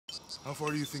How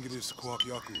far do you think it is to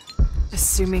Kwakyaku?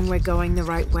 Assuming we're going the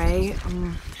right way,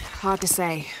 hard to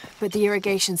say. But the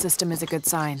irrigation system is a good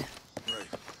sign. Right.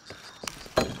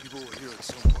 People were here at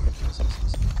some point. It's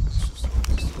just how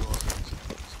they still are.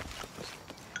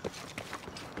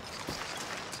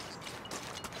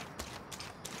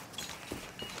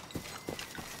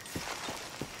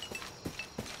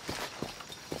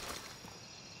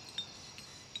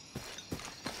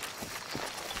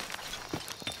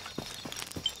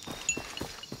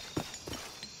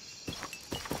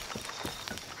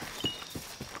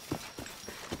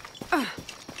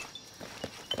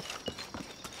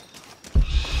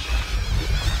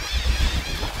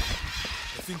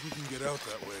 I think we can get out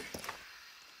that way.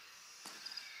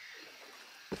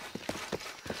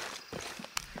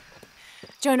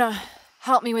 Jonah,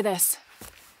 help me with this.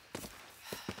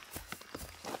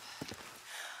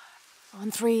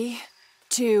 On 3,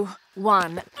 2,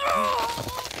 1.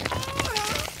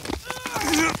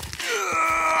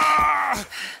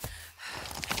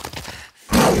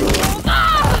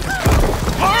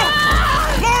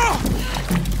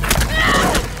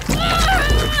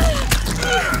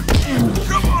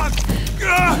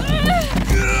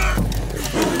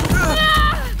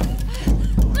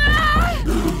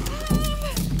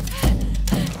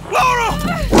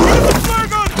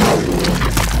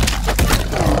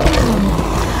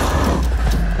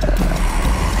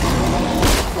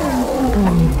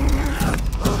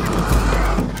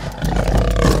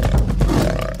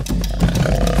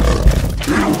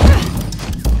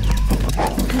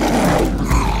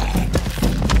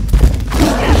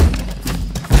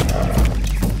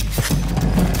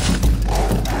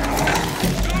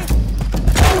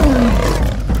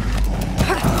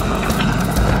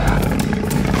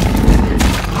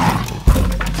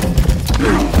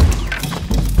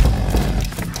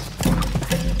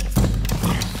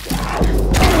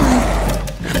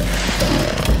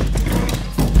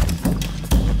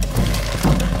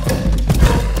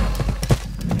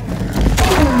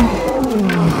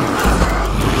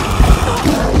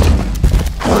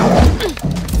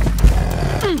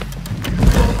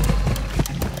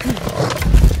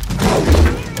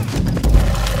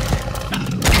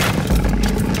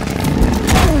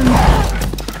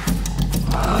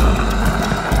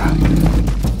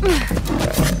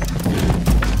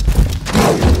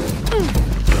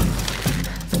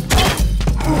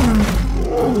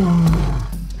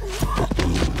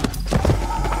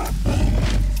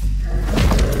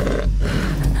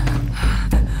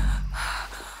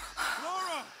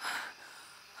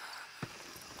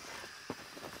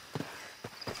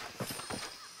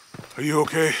 Are you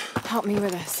okay? Help me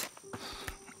with this.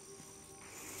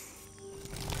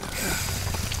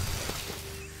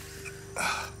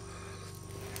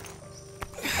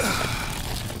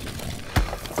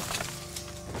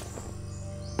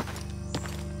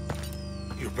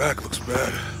 Your back looks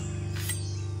bad.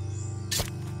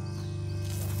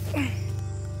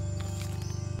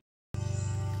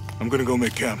 I'm gonna go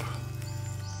make camp.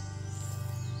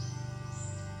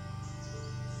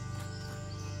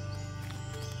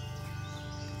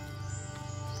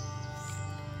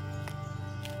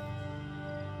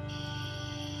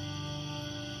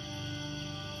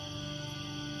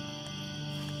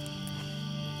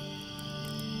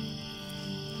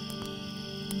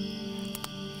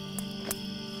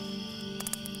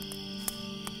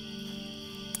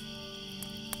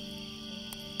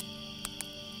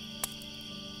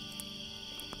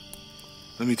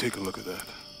 Let me take a look at that.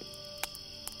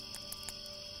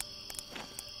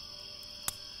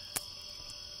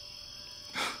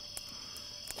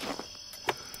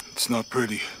 It's not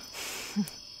pretty.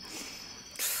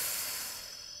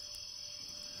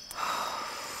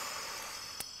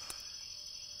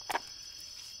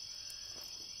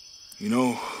 You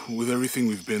know, with everything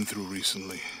we've been through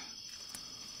recently,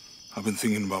 I've been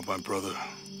thinking about my brother.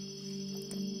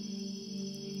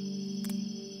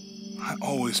 I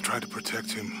always tried to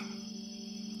protect him.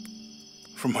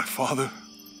 From my father.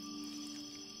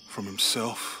 From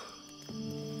himself.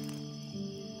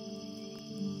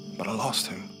 But I lost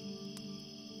him.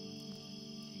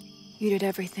 You did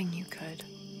everything you could.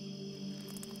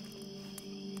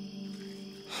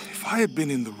 If I had been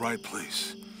in the right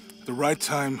place, at the right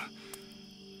time,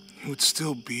 he would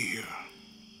still be here.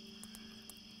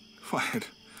 If I had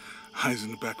eyes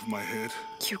in the back of my head.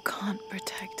 You can't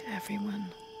protect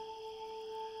everyone.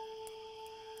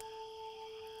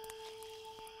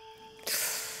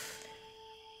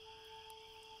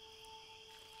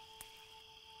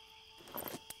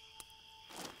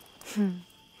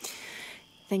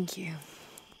 Thank you.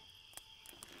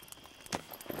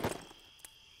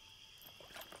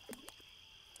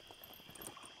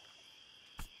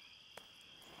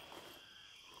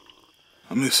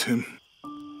 I miss him.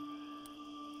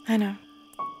 I know.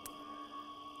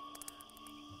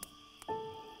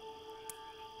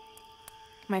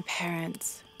 My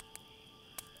parents.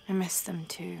 I miss them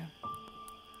too.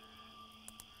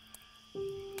 I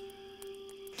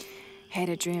had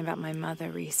a dream about my mother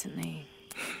recently.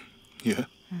 Yeah?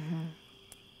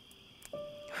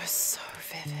 It was so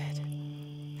vivid.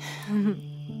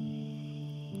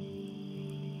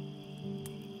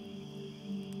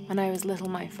 When I was little,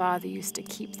 my father used to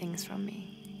keep things from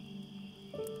me.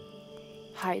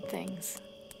 Hide things.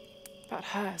 About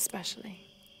her, especially.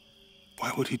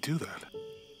 Why would he do that?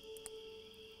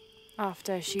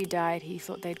 After she died, he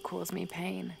thought they'd cause me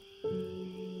pain.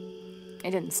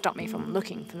 It didn't stop me from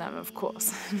looking for them, of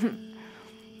course.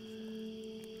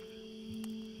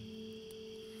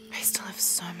 I still have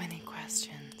so many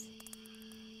questions.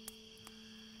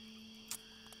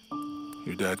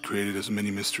 Your dad created as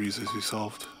many mysteries as he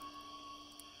solved.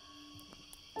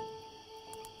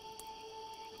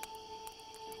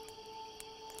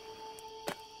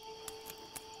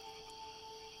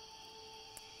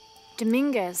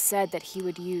 Dominguez said that he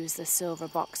would use the silver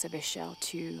box of his shell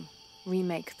to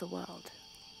remake the world.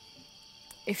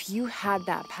 If you had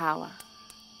that power,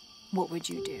 what would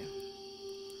you do?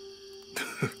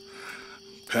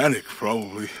 Panic,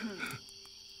 probably.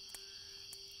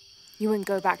 You wouldn't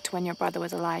go back to when your brother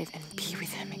was alive and be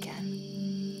with him again.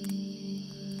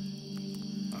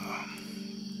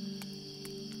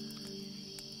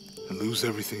 And lose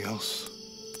everything else?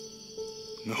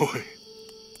 No way.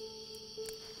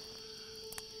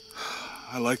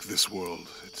 I like this world.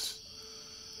 It's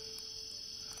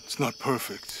not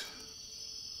perfect.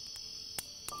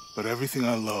 But everything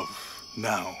I love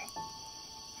now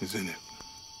is in it.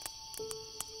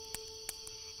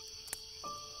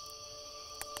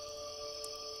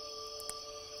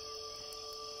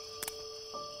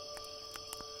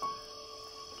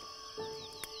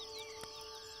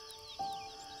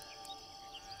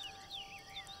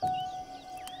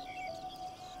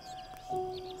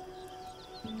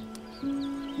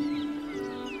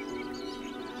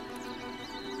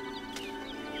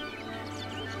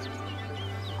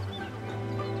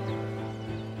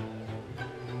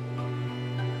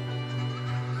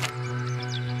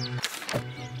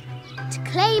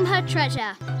 Claim her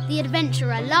treasure. The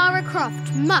adventurer Lara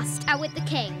Croft must outwit the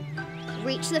king,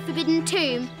 reach the Forbidden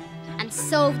Tomb, and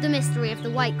solve the mystery of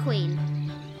the White Queen.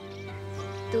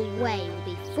 The way will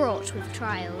be fraught with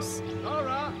trials.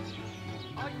 Lara,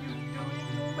 are you doing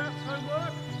your maths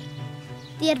homework?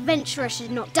 The adventurer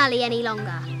should not dally any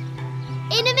longer.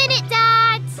 In a minute,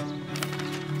 Dad!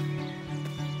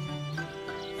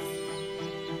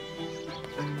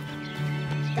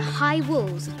 The high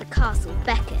walls of the castle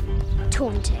beckon,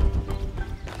 taunting.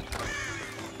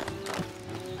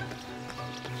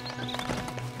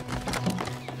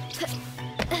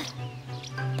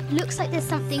 Looks like there's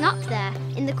something up there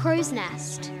in the crow's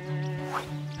nest.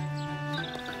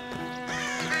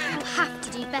 We'll have to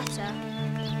do better.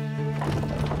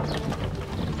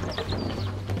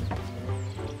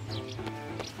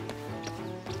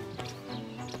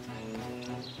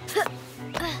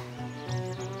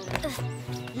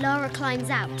 Lara climbs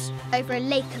out over a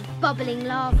lake of bubbling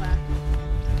lava.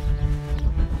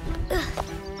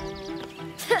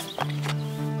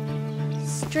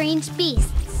 Strange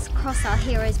beasts cross our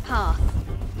hero's path.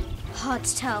 Hard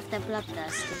to tell if they're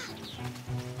bloodthirsty.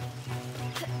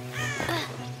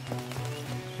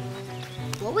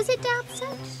 What was it Dad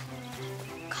said?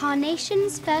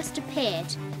 Carnations first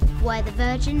appeared where the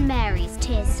Virgin Mary's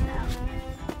tears fell.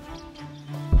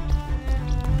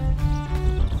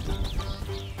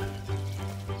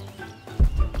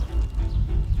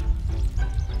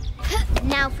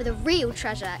 Now for the real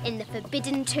treasure in the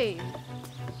Forbidden Tomb.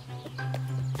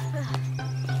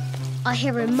 Our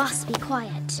hero must be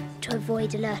quiet to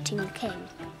avoid alerting the king.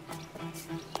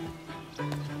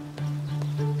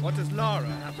 What does Lara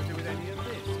have to do with any of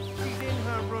this? She's in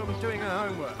her room doing her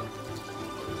homework.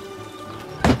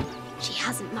 She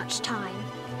hasn't much time.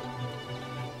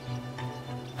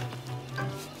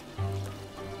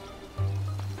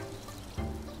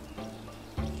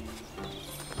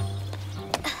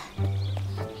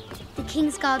 The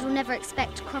Kingsguard will never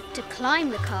expect Croft to climb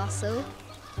the castle.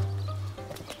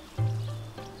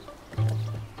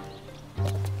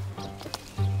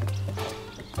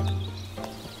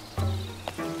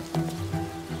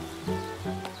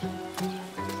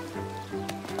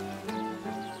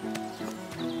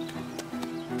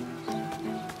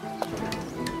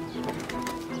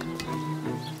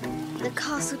 The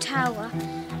castle tower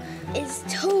is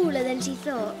taller than she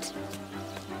thought.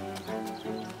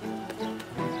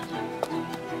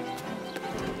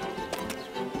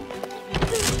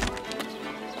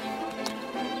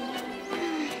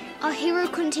 hero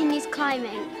continues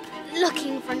climbing,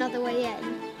 looking for another way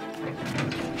in.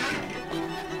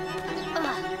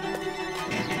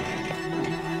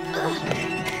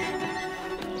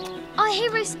 Our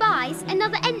hero spies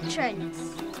another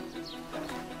entrance.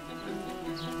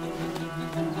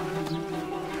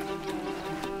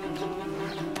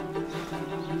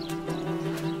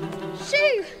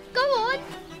 Shoo! Go on!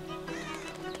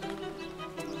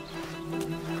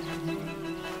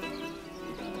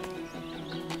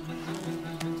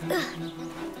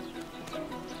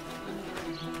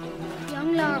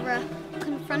 Young Lara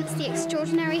confronts the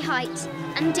extraordinary height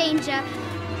and danger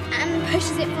and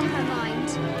pushes it from her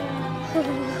mind.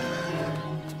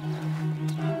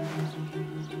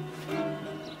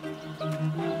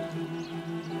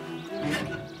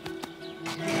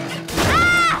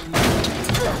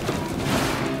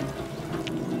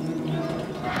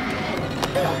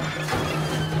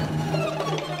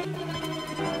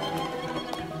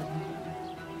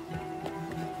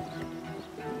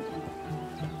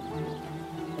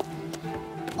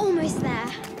 Almost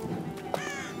there.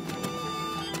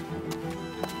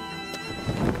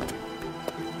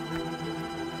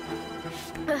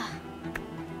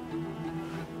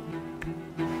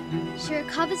 She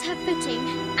recovers her footing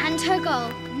and her goal.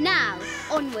 Now,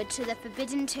 onward to the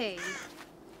Forbidden Tomb.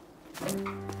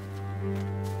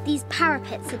 These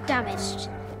parapets are damaged.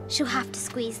 She'll have to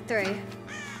squeeze through.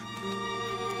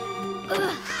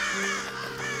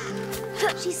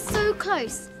 She's so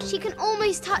close, she can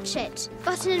almost touch it,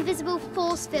 but an invisible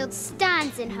force field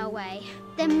stands in her way.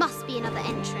 There must be another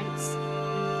entrance.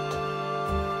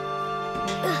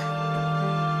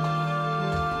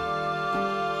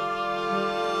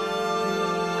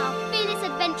 Our fearless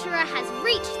adventurer has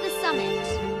reached the summit.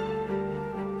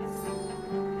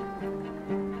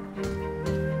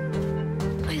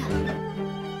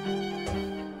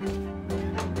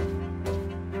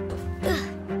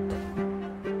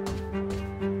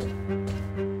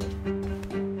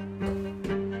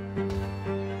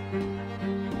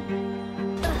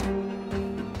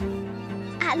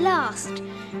 At last,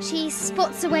 she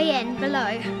spots a way in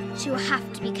below. She will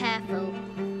have to be careful.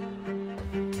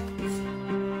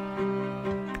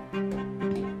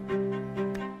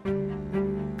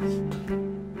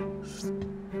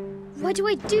 Why do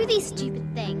I do these stupid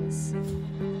things?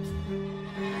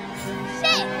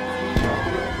 Shit!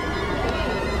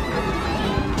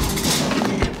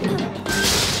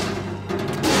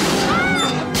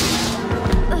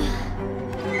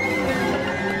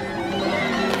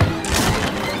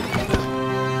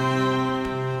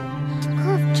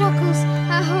 Chuckles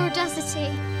at her audacity.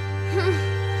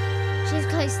 She's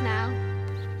close now.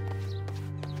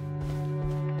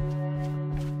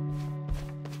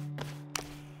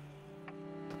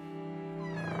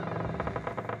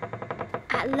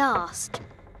 At last,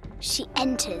 she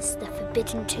enters the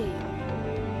Forbidden Tomb.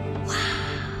 Wow.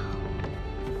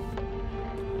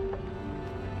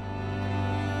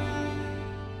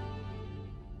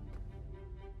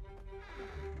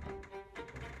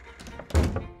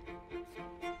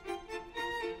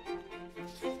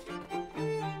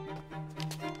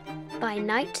 By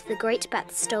night, the great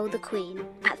bat stole the queen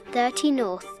at 30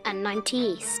 north and 90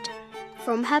 east.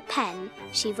 From her pen,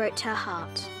 she wrote her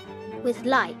heart. With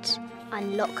light,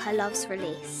 unlock her love's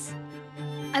release.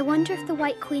 I wonder if the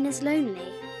White Queen is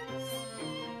lonely.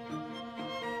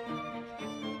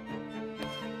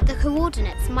 The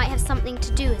coordinates might have something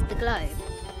to do with the globe.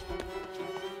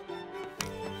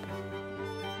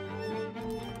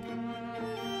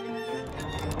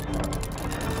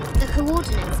 The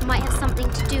coordinates might have something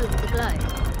to do with the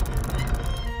globe.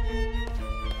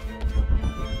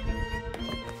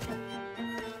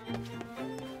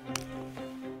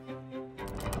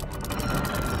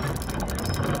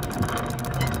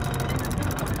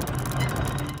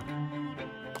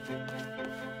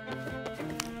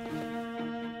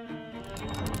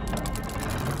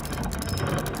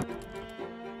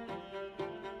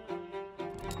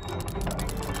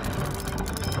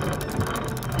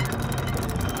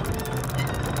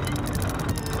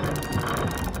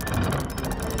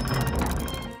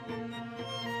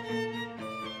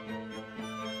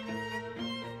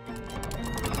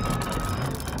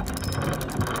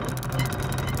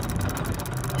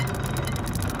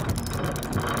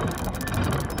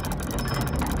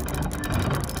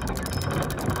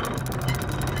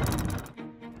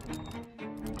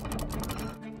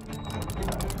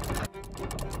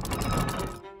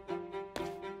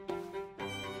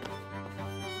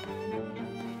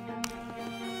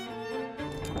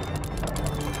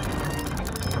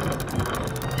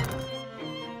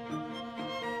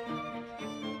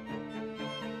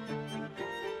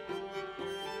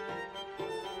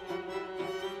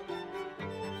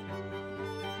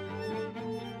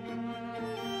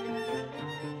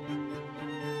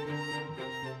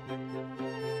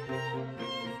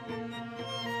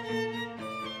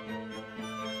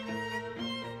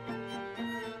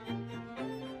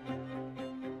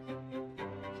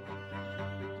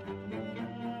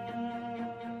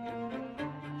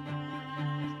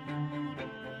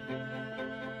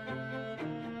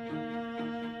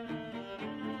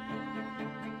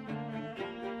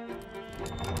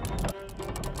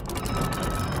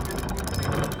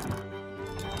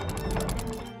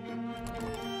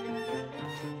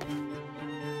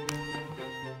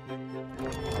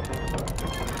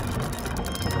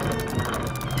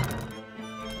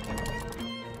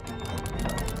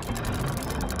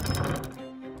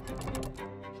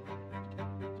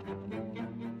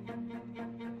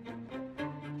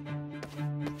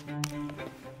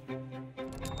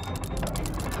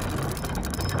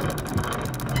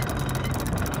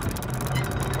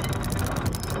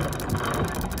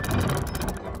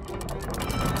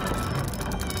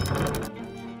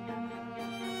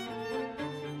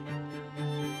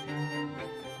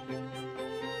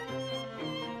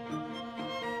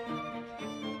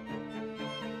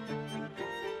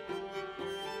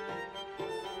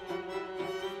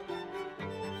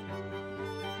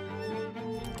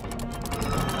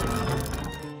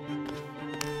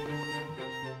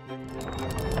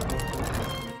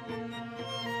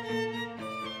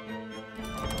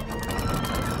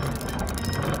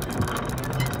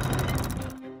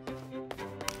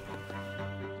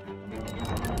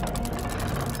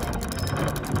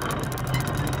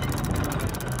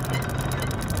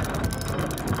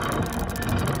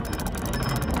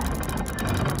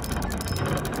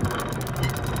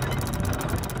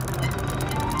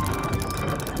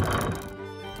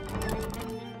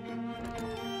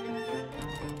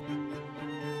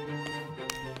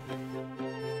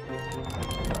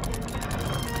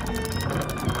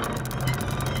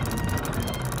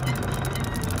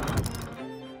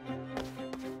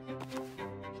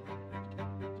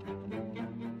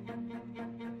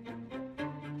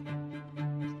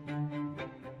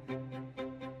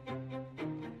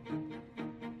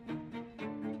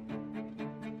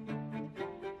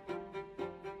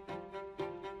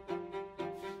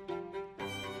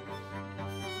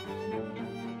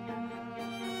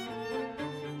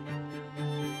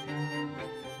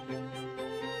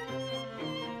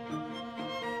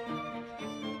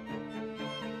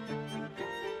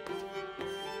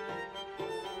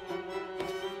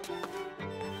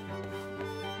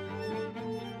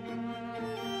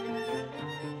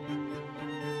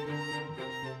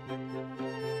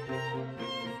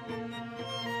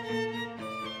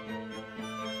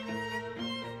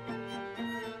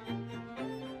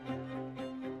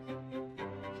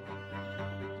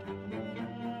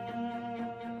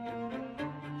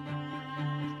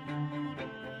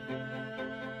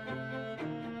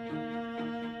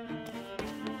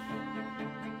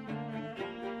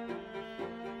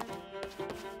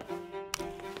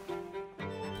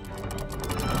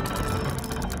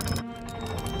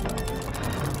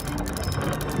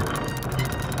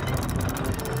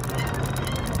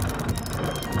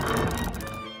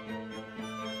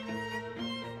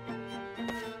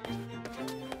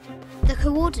 The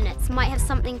coordinates might have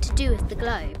something to do with the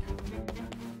globe.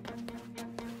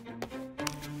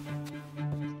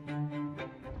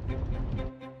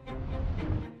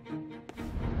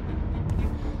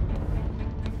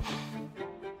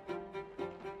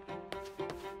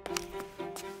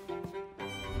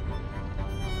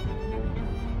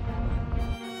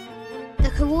 The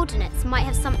coordinates might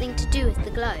have something to do with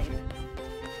the globe.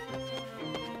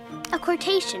 A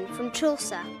quotation from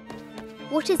Chaucer.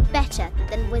 What is better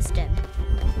than wisdom?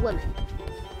 Woman.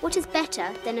 What is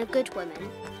better than a good woman?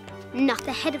 Not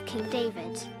the head of King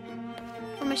David.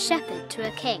 From a shepherd to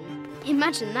a king.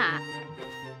 Imagine that.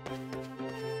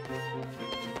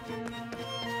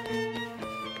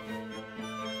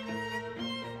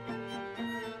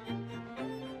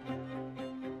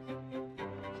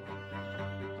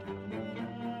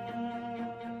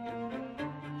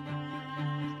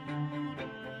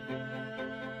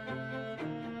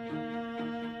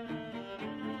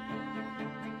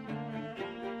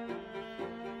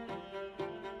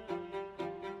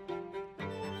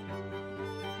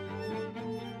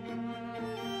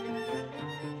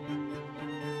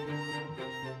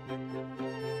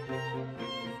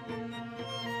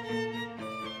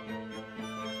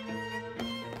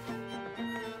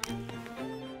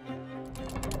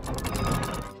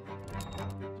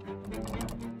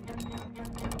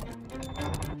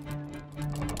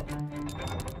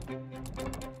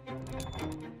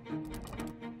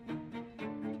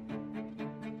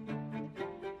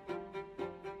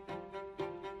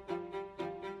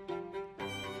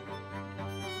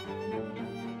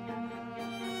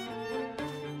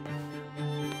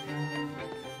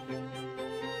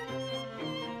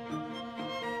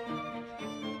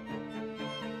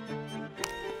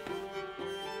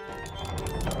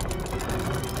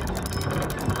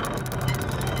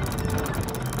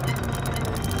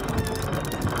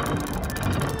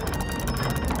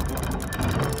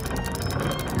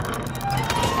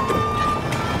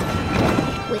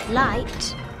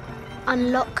 light,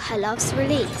 unlock her love's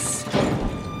release.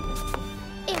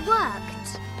 It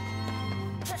worked.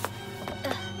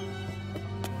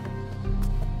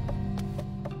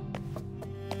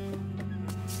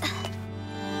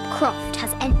 Croft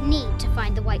has a need to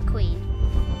find the White Queen.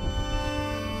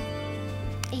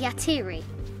 A Yatiri,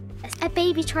 a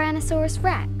baby Tyrannosaurus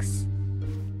Rex.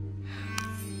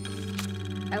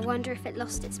 I wonder if it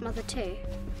lost its mother too.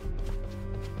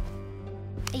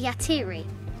 A Yatiri,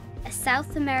 a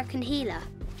South American healer.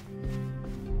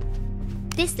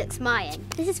 This looks Mayan.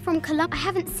 This is from Colombia. I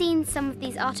haven't seen some of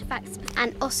these artifacts.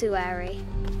 An ossuary.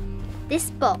 This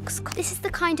box, this is the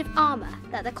kind of armour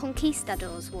that the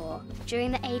conquistadors wore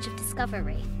during the Age of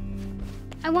Discovery.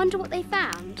 I wonder what they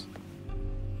found.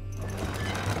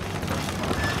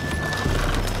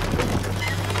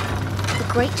 The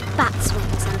great bat's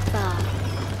wings and fur.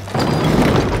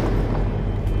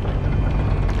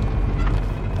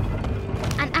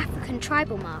 An African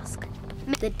tribal mask.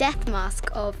 The death mask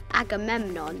of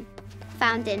Agamemnon,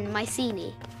 found in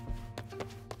Mycenae.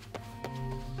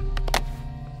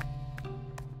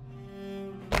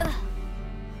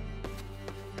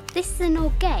 This is an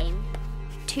old game.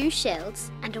 2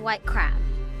 shields and a white crown.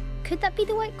 Could that be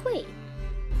the White Queen?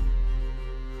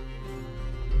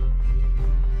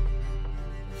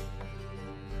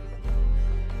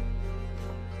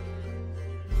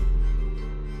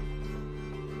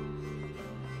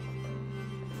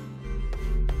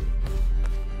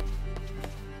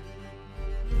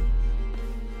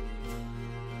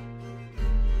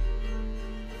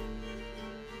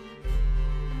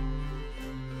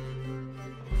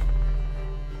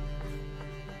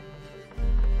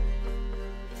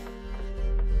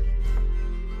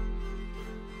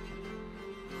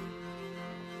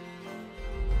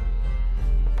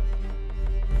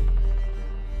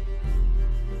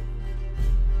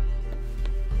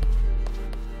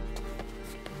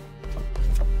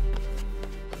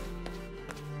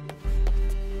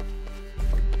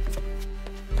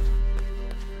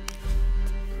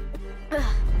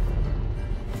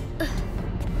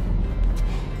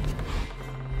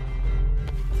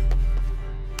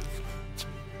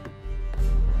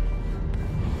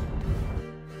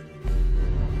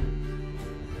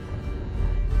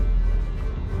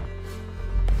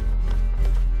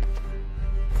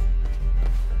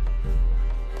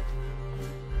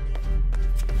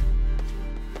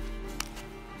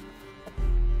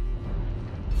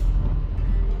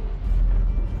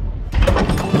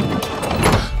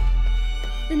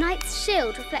 The knight's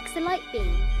shield reflects the light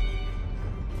beam.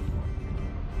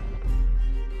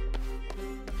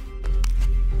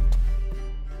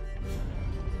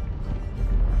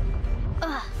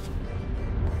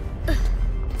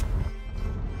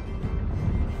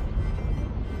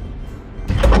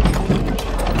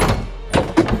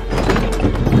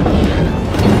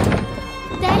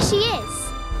 There she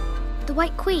is! The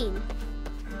White Queen.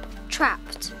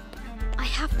 Trapped. I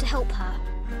have to help her.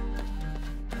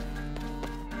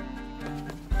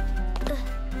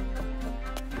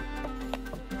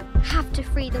 Have to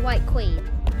free the White Queen.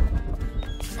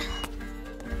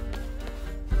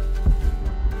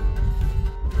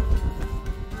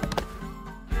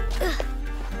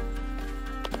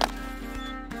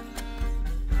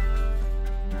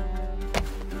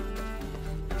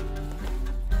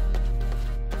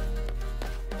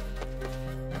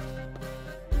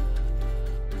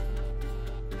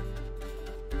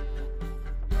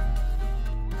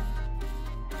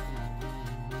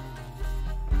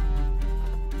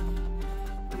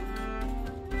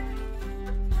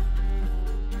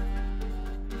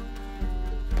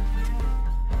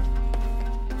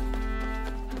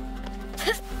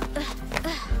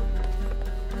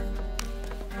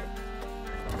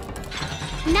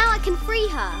 Now I can free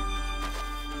her.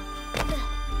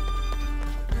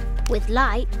 With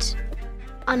light,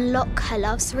 unlock her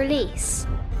love's release.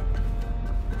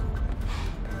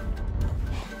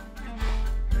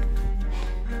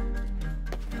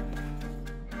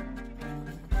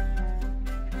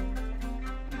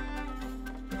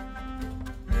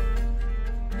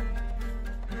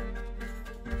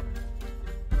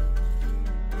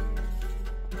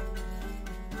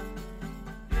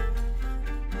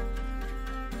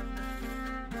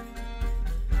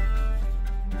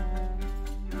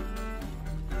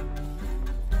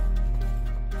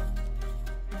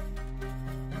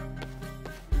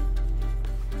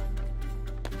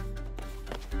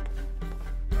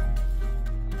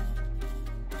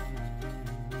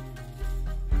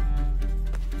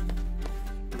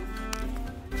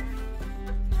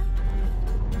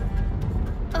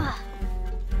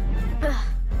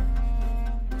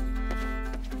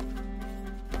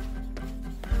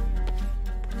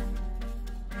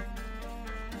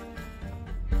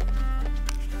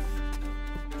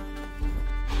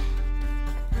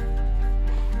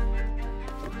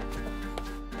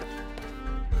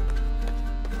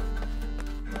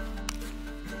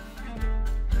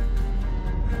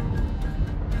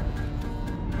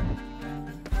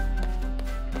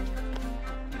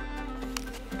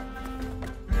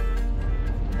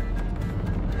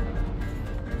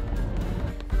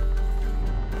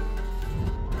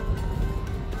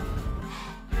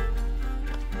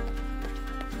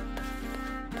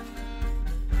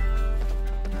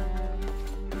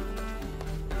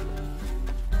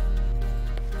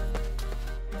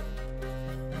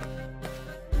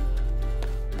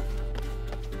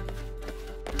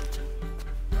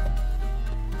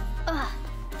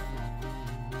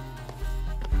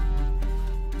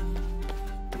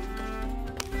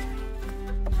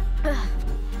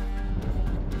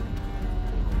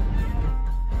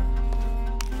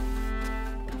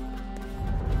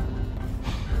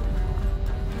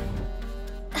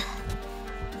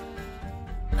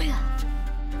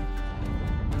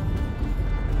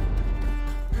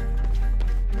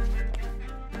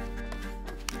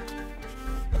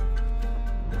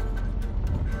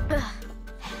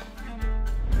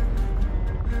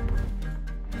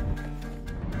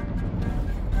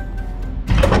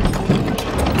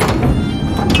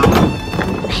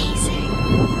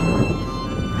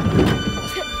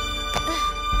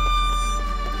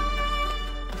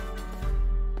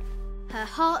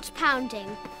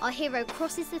 pounding, our hero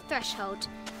crosses the threshold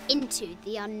into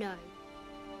the unknown.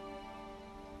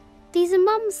 These are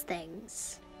Mum's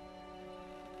things.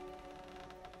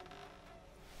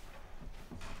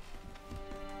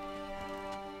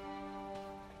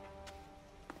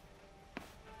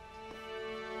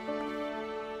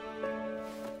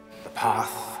 The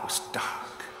path was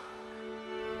dark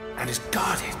and is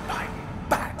guarded by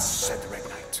bats, said the Red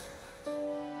Knight.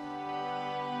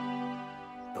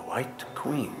 The White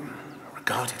Queen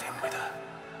regarded him with a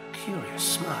curious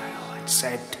smile and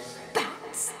said,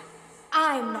 Bats!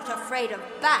 I'm not afraid of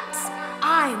bats.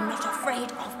 I'm not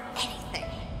afraid of anything.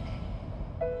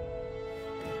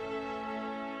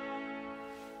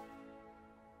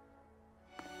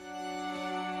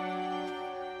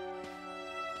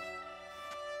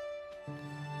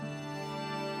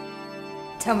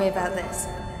 Tell me about this.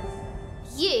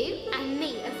 You and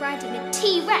me are riding a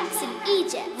T-Rex in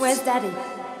Egypt. Where's Daddy?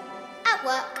 At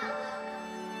work.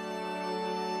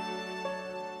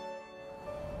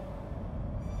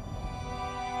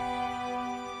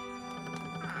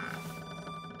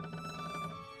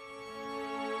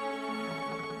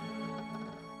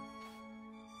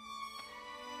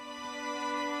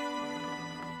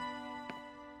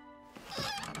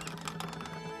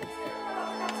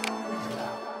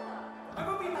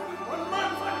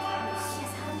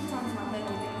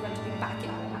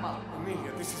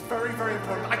 Amelia, this is very, very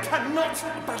important. I cannot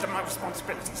abandon my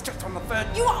responsibilities just on the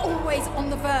verge. You are always on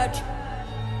the verge.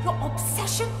 Your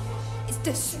obsession is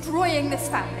destroying this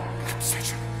family.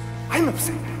 Obsession? I'm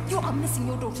upset. You are missing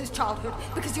your daughter's childhood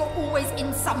because you're always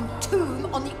in some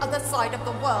tomb on the other side of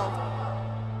the world.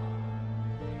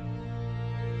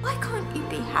 Why can't you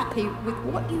be happy with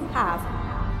what you have?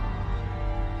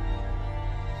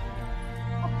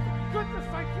 Oh, for goodness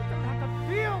sake, you don't have to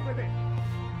deal with it.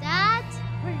 Dad?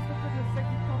 Please, for goodness sake,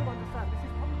 you've got to understand. This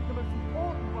is probably the most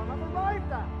important one I've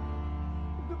arrived at.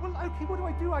 Well, okay, what do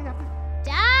I do? I have to...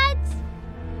 Dad?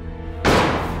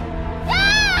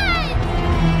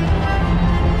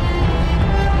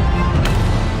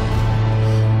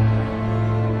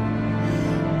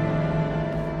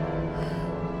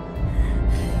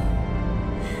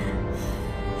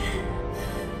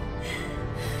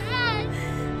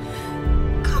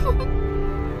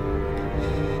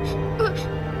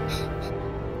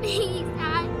 Please,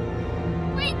 Dad.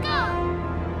 Wake up.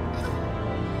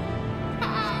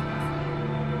 Dad.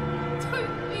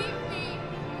 Don't leave me.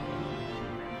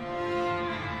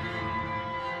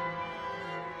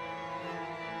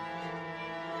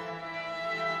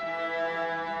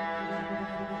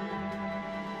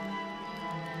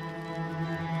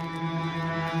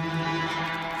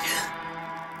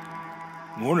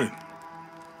 Morning.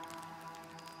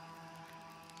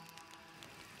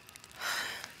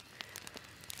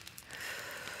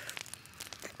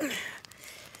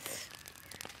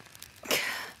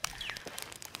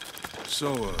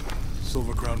 So,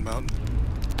 Silver Crown Mountain?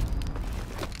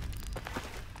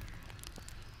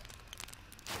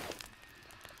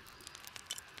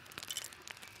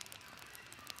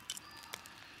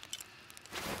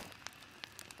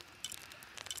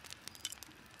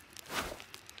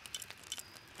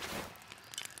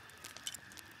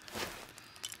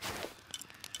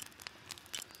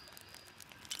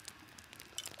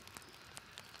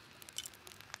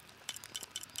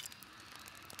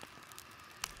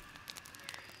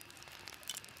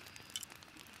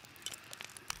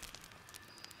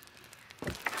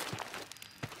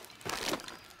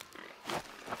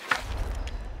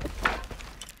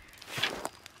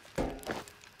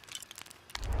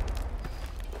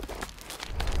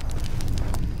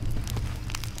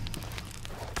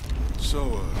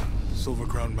 So, Silver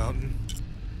Crown Mountain?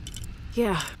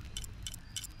 Yeah.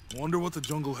 Wonder what the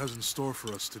jungle has in store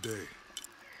for us today.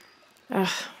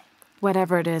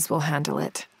 Whatever it is, we'll handle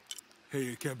it. Hey,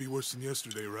 it can't be worse than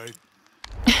yesterday, right?